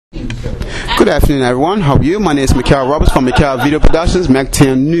Good afternoon, everyone. How are you? My name is Mikael Roberts from Mikael Video Productions, Mac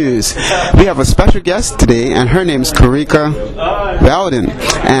 10 News. We have a special guest today, and her name is Karika Weldon,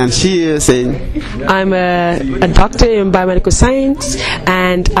 and she is I'm a doctor in biomedical science,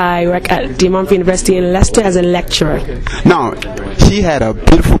 and I work at De Montfort University in Leicester as a lecturer. Now, she had a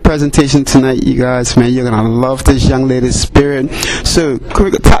beautiful presentation tonight, you guys. Man, you're gonna love this young lady's spirit. So,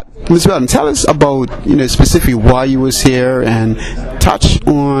 Karika, Ms. Weldon, tell us about, specifically why you was here, and touch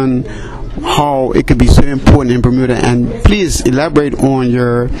on how it could be so important in Bermuda, and please elaborate on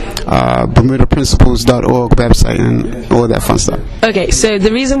your BermudaPrinciples.org website and all that fun stuff. Okay, so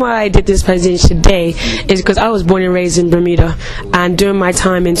the reason why I did this presentation today is because I was born and raised in Bermuda, and during my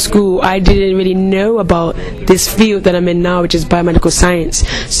time in school I didn't really know about this field that I'm in now, which is biomedical science.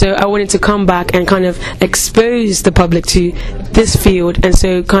 So I wanted to come back and kind of expose the public to this field, and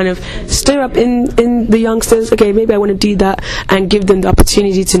so kind of stir up in the youngsters, okay, maybe I want to do that, and give them the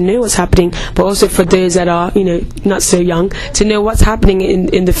opportunity to know what's happening, but also for those that are, not so young, to know what's happening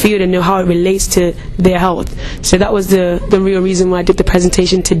in the field and know how it relates to their health. So that was the real reason why I did the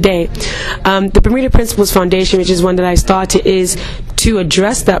presentation today. The Bermuda Principles Foundation, which is one that I started, is to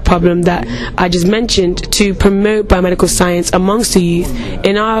address that problem that I just mentioned, to promote biomedical science amongst the youth.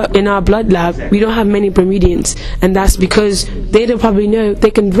 In our blood lab, we don't have many Bermudians, and that's because they don't probably know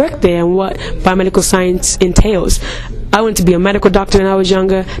they can work there and what biomedical science entails. I wanted to be a medical doctor when I was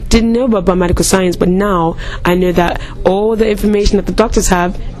younger, didn't know about biomedical science, but now I know that all the information that the doctors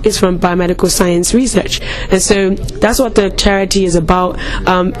have is from biomedical science research. And so that's what the charity is about.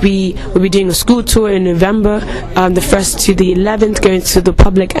 We will be doing a school tour in November, the 1st to the 11th, going to the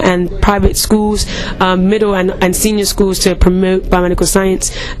public and private schools, middle and senior schools, to promote biomedical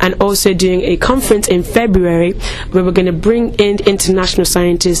science, and also doing a conference in February where we're going to bring in international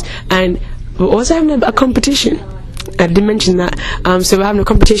scientists, and we're also having a competition. I didn't mention that. So we're having a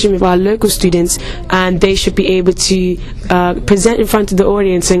competition with our local students, and they should be able to present in front of the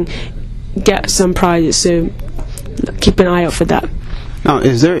audience and get some prizes. So keep an eye out for that. Now,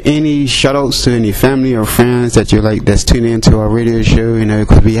 is there any shout-outs to any family or friends that you like that's tuning into our radio show?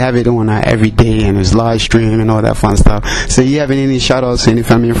 Because we have it on every day, and it's live stream and all that fun stuff. So you having any shout-outs to any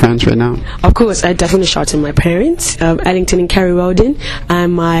family and friends right now? Of course, I definitely shout to my parents, Addington and Carrie Weldon,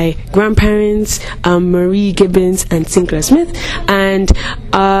 and my grandparents, Marie Gibbons and Sinclair Smith, and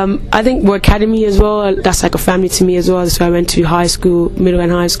I think War Academy as well. That's like a family to me as well. So I went to high school, middle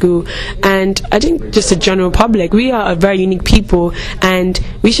and high school, and I think just the general public. We are a very unique people, and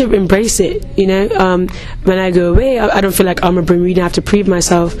we should embrace it. When I go away, I don't feel like I'm a Bermudian, I have to prove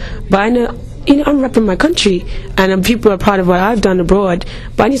myself, but I know, I'm repping my country, and people are proud of what I've done abroad,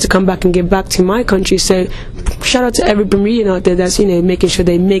 but I need to come back and give back to my country. So shout out to every Bermudian out there that's making sure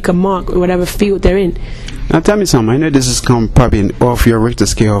they make a mark in whatever field they're in. Now tell me something. I know this is probably off your Richter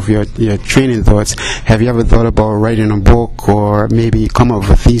scale of your training thoughts. Have you ever thought about writing a book, or maybe come up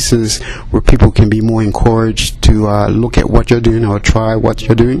with a thesis where people can be more encouraged to look at what you're doing or try what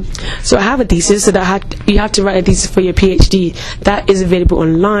you're doing? So I have a thesis, so that you have to write a thesis for your PhD. That is available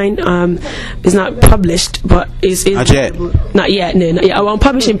online. It's not published, but it's not yet. Not yet. No, not yet. I'm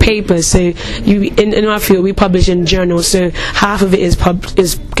publishing papers. So in our field, we publish in journals. So half of it is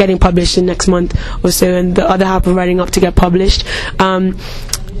getting published in next month or so, and the other half of writing up to get published.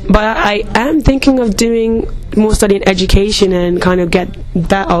 But I am thinking of doing more study in education and kind of get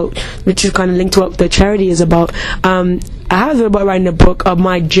that out, which is kind of linked to what the charity is about. I have thought about writing a book of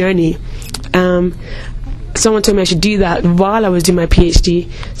my journey. Someone told me I should do that while I was doing my PhD,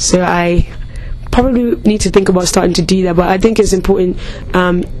 so I probably need to think about starting to do that. But I think it's important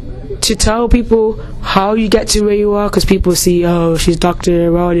to tell people how you get to where you are, because people see, oh, she's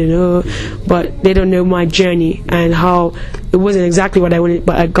Dr. Weldon, but they don't know my journey and how it wasn't exactly what I wanted,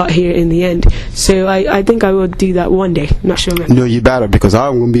 but I got here in the end. So I think I will do that one day. I'm not sure when. No, you better, because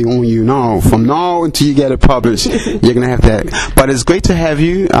I'm going to be on you now. From now until you get it published, you're going to have that. But it's great to have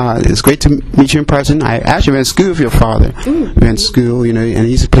you. It's great to meet you in person. I actually went to school with your father. We went to school, and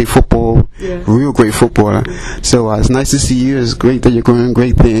he used to play football, real great footballer. So it's nice to see you. It's great that you're doing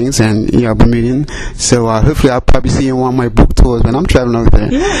great things, and you're Bermudian. So hopefully I'll probably see you on one of my book tours when I'm traveling over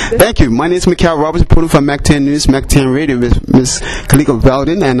there. Yeah. Thank you. My name is Mikael Roberts, reporting for Mac 10 News, Mac 10 Radio, with Ms. Karika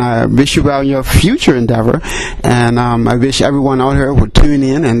Weldon, and I wish you well in your future endeavor. And I wish everyone out here would tune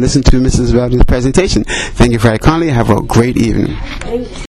in and listen to Mrs. Weldon's presentation. Thank you very kindly. Have a great evening.